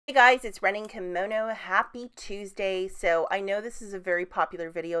Hey guys, it's Running Kimono. Happy Tuesday. So I know this is a very popular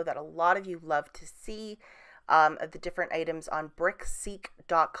video that a lot of you love to see of the different items on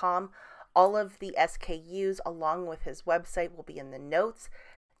brickseek.com. All of the SKUs along with his website will be in the notes.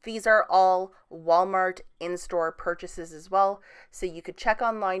 These are all Walmart in-store purchases as well. So you could check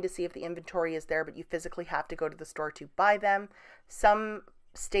online to see if the inventory is there, but you physically have to go to the store to buy them. Some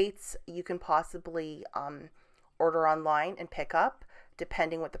states you can possibly order online and pick up,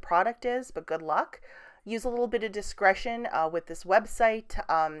 depending what the product is, but good luck. Use a little bit of discretion with this website.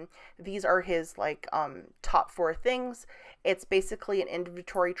 These are his top 4 things. It's basically an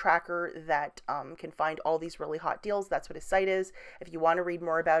inventory tracker that can find all these really hot deals. That's what his site is. If you want to read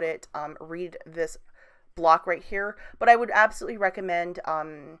more about it, read this block right here. But I would absolutely recommend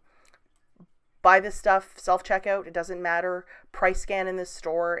buy this stuff, self-checkout, it doesn't matter, price scan in this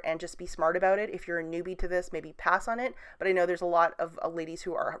store, and just be smart about it. If you're a newbie to this, maybe pass on it, but I know there's a lot of ladies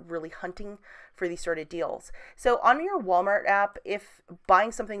who are really hunting for these sort of deals. So on your Walmart app, if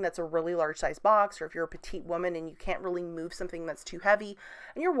buying something that's a really large size box, or if you're a petite woman and you can't really move something that's too heavy,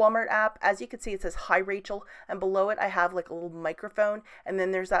 in your Walmart app, as you can see, it says, "Hi Rachel," and below it I have like a little microphone, and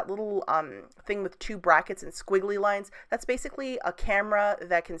then there's that little thing with 2 brackets and squiggly lines. That's basically a camera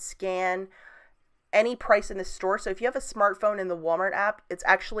that can scan any price in the store. So if you have a smartphone in the Walmart app, it's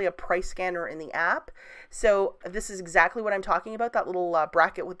actually a price scanner in the app. So this is exactly what I'm talking about, that little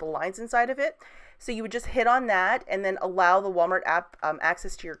bracket with the lines inside of it. So you would just hit on that and then allow the Walmart app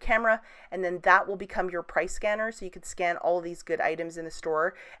access to your camera, and then that will become your price scanner. So you could scan all of these good items in the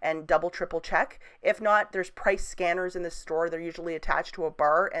store and double, triple check. If not, there's price scanners in the store. They're usually attached to a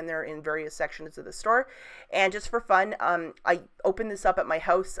bar and they're in various sections of the store. And just for fun, I opened this up at my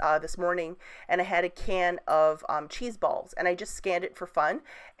house this morning, and I had a can of cheese balls, and I just scanned it for fun,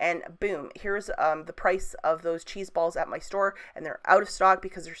 and boom, here's the price of those cheese balls at my store, and they're out of stock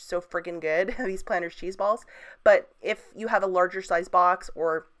because they're so friggin' good, these Planters cheese balls. But if you have a larger size box,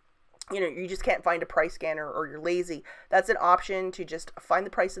 or you just can't find a price scanner, or you're lazy, that's an option to just find the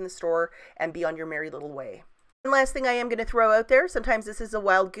price in the store and be on your merry little way. One last thing I am going to throw out there, sometimes this is a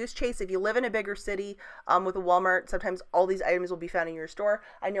wild goose chase. If you live in a bigger city with a Walmart, sometimes all these items will be found in your store.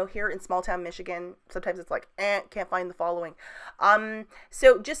 I know here in small town Michigan, sometimes it's like, can't find the following.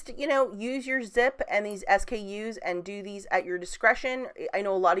 So just, use your zip and these SKUs and do these at your discretion. I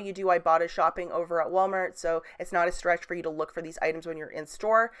know a lot of you do Ibotta shopping over at Walmart, so it's not a stretch for you to look for these items when you're in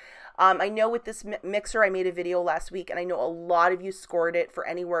store. I know with this mixer, I made a video last week, and I know a lot of you scored it for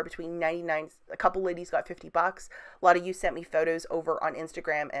anywhere between 99, a couple ladies got $50. A lot of you sent me photos over on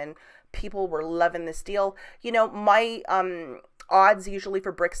Instagram, and people were loving this deal. My odds usually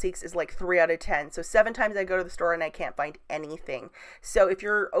for BrickSeeks is like 3 out of 10. So 7 times I go to the store and I can't find anything. So if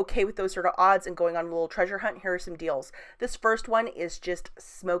you're okay with those sort of odds and going on a little treasure hunt, here are some deals. This first one is just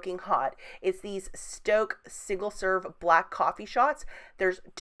smoking hot. It's these STOK single serve black coffee shots. There's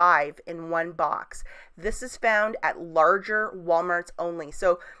 5 in one box. This is found at larger Walmarts only.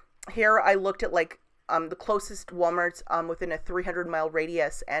 So here I looked at the closest Walmarts within a 300-mile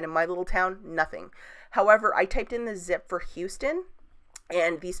radius, and in my little town, nothing. However, I typed in the zip for Houston,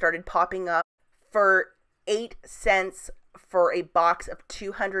 and these started popping up for 8 cents for a box of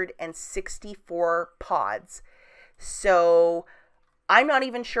 264 pods. So I'm not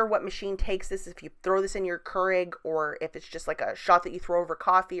even sure what machine takes this, if you throw this in your Keurig or if it's just like a shot that you throw over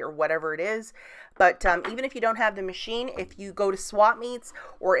coffee or whatever it is. But even if you don't have the machine, if you go to swap meets,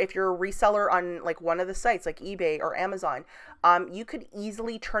 or if you're a reseller on like one of the sites like eBay or Amazon, you could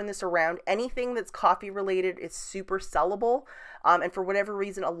easily turn this around. Anything that's coffee related is super sellable. And for whatever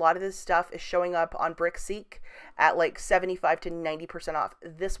reason, a lot of this stuff is showing up on BrickSeek at like 75 to 90% off.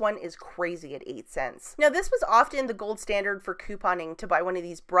 This one is crazy at 8 cents. Now, this was often the gold standard for couponing to buy one of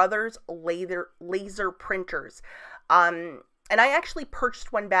these Brothers laser printers. And I actually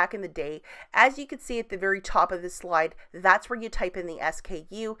purchased one back in the day. As you can see at the very top of this slide, that's where you type in the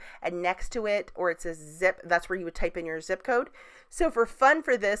SKU, and next to it, or it says zip, that's where you would type in your zip code. So for fun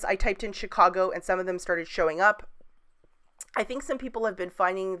for this, I typed in Chicago, and some of them started showing up. I think some people have been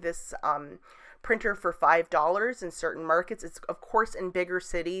finding this printer for $5 in certain markets. It's of course in bigger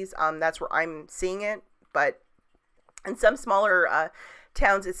cities. That's where I'm seeing it, but in some smaller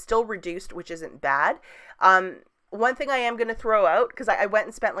towns, it's still reduced, which isn't bad. One thing I am going to throw out, because I went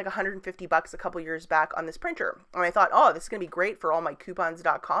and spent like $150 a couple years back on this printer, and I thought, oh, this is going to be great for all my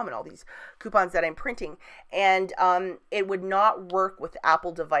coupons.com and all these coupons that I'm printing, and it would not work with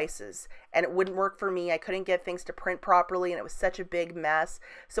Apple devices, and it wouldn't work for me. I couldn't get things to print properly, and it was such a big mess.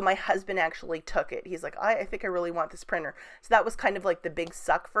 So my husband actually took it. He's like, I think I really want this printer. So that was kind of like the big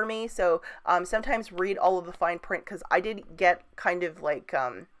suck for me. So sometimes read all of the fine print, because I did get kind of like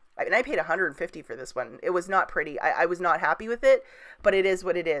And I paid $150 for this one. It was not pretty. I was not happy with it, but it is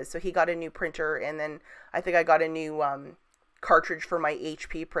what it is. So he got a new printer, and then I think I got a new cartridge for my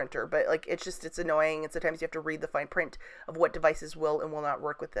HP printer. But like, it's annoying, and sometimes you have to read the fine print of what devices will and will not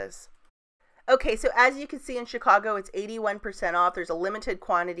work with this. Okay, so as you can see in Chicago, it's 81% off. There's a limited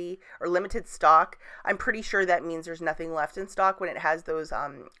quantity or limited stock. I'm pretty sure that means there's nothing left in stock when it has those,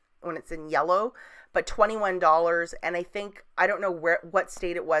 when it's in yellow, but $21. And I think, I don't know what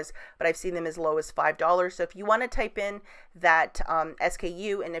state it was, but I've seen them as low as $5. So if you want to type in that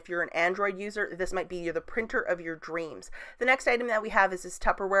SKU, and if you're an Android user, this might be the printer of your dreams. The next item that we have is this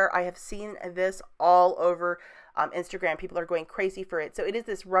Tupperware. I have seen this all over Instagram. People are going crazy for it. So it is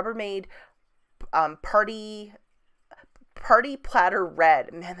this Rubbermaid party platter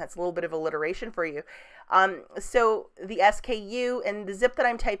red. Man, that's a little bit of alliteration for you. So the SKU and the zip that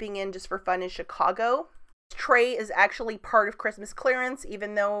I'm typing in just for fun is Chicago. This tray is actually part of Christmas clearance,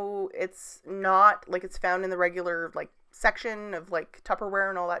 even though it's not, like, it's found in the regular like section of like Tupperware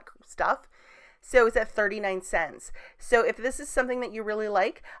and all that stuff. So it's at 39 cents. So if this is something that you really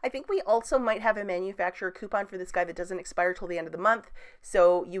like, I think we also might have a manufacturer coupon for this guy that doesn't expire till the end of the month.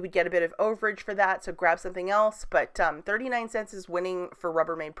 So you would get a bit of overage for that. So grab something else. But 39 cents is winning for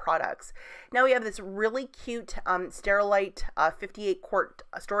Rubbermaid products. Now we have this really cute Sterilite 58 quart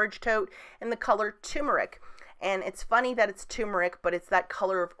storage tote in the color turmeric. And it's funny that it's turmeric, but it's that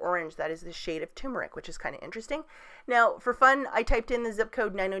color of orange that is the shade of turmeric, which is kind of interesting. Now, for fun, I typed in the zip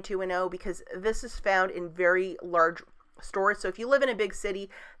code 90210 because this is found in very large stores. So if you live in a big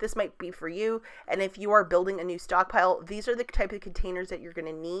city, this might be for you. And if you are building a new stockpile, these are the type of containers that you're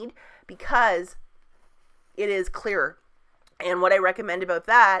going to need because it is clear. And what I recommend about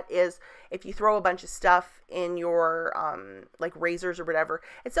that is if you throw a bunch of stuff in your like razors or whatever,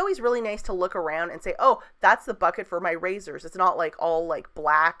 it's always really nice to look around and say, oh, that's the bucket for my razors. It's not like all like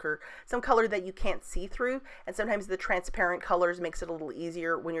black or some color that you can't see through. And sometimes the transparent colors makes it a little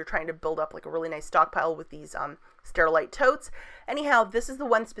easier when you're trying to build up like a really nice stockpile with these Sterilite totes. Anyhow, this is the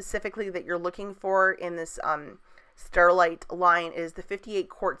one specifically that you're looking for in this Sterilite line is the 58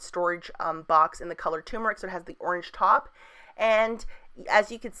 quart storage box in the color turmeric. So it has the orange top. And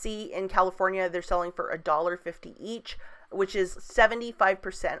as you can see in California, they're selling for $1.50 each, which is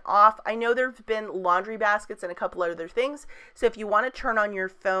 75% off. I know there have been laundry baskets and a couple other things. So if you want to turn on your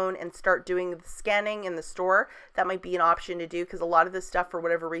phone and start doing the scanning in the store, that might be an option to do because a lot of this stuff, for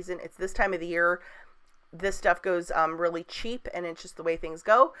whatever reason, it's this time of the year, this stuff goes really cheap and it's just the way things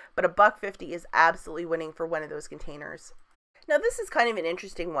go. But $1.50 is absolutely winning for one of those containers. Now this is kind of an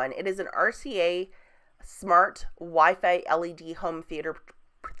interesting one. It is an RCA Smart Wi-Fi LED home theater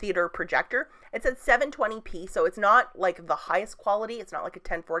projector. It's at 720p, so it's not like the highest quality. It's not like a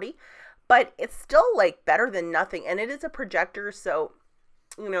 1040, but it's still like better than nothing. And it is a projector, so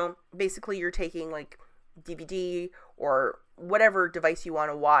you know, basically you're taking like DVD or whatever device you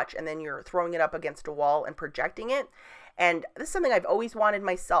want to watch, and then you're throwing it up against a wall and projecting it. And this is something I've always wanted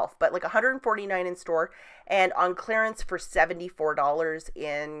myself, but like $149 in store and on clearance for $74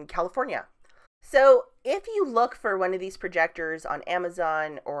 in California. So if you look for one of these projectors on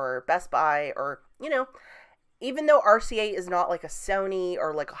Amazon or Best Buy or, you know, even though RCA is not like a Sony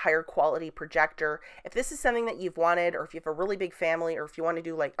or like a higher quality projector, if this is something that you've wanted, or if you have a really big family, or if you want to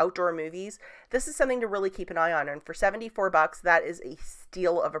do like outdoor movies, this is something to really keep an eye on. And for $74, that is a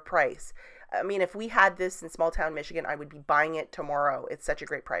steal of a price. I mean, if we had this in small town Michigan, I would be buying it tomorrow. It's such a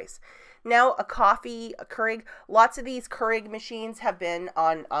great price. Now, a Keurig. Lots of these Keurig machines have been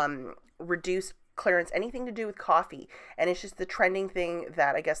on reduced clearance, anything to do with coffee. And it's just the trending thing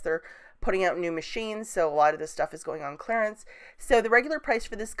that I guess they're putting out new machines. So a lot of this stuff is going on clearance. So the regular price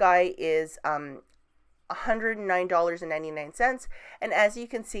for this guy is $109.99. And as you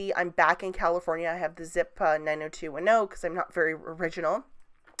can see, I'm back in California. I have the zip 90210 because I'm not very original.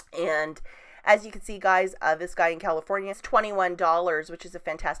 And as you can see, guys, this guy in California is $21, which is a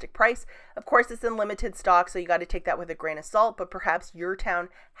fantastic price. Of course, it's in limited stock, so you got to take that with a grain of salt, but perhaps your town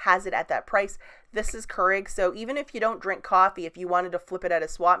has it at that price. This is Keurig, so even if you don't drink coffee, if you wanted to flip it at a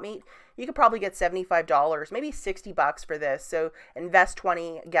swap meet, you could probably get $75, maybe $60 for this. So invest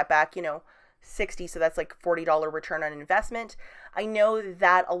 20, get back, you know, 60, so that's like $40 return on investment. I know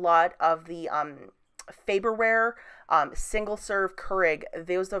that a lot of the Faberware single serve Keurig,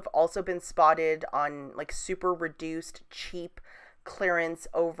 those have also been spotted on like super reduced cheap clearance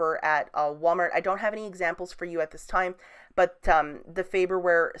over at Walmart. I don't have any examples for you at this time, but the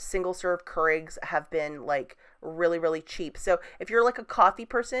Faberware single serve Keurigs have been like really cheap. So if you're like a coffee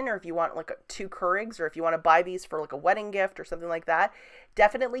person, or if you want like 2 Keurigs, or if you want to buy these for like a wedding gift or something like that,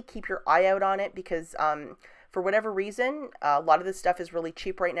 definitely keep your eye out on it, because For whatever reason, a lot of this stuff is really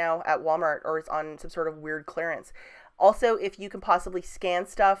cheap right now at Walmart, or it's on some sort of weird clearance. Also, if you can possibly scan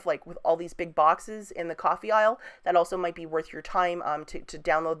stuff like with all these big boxes in the coffee aisle, that also might be worth your time to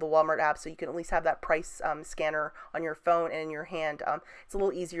download the Walmart app, so you can at least have that price scanner on your phone and in your hand. It's a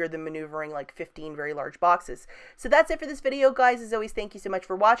little easier than maneuvering like 15 very large boxes. So that's it for this video, guys. As always, thank you so much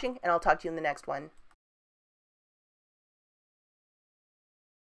for watching, and I'll talk to you in the next one.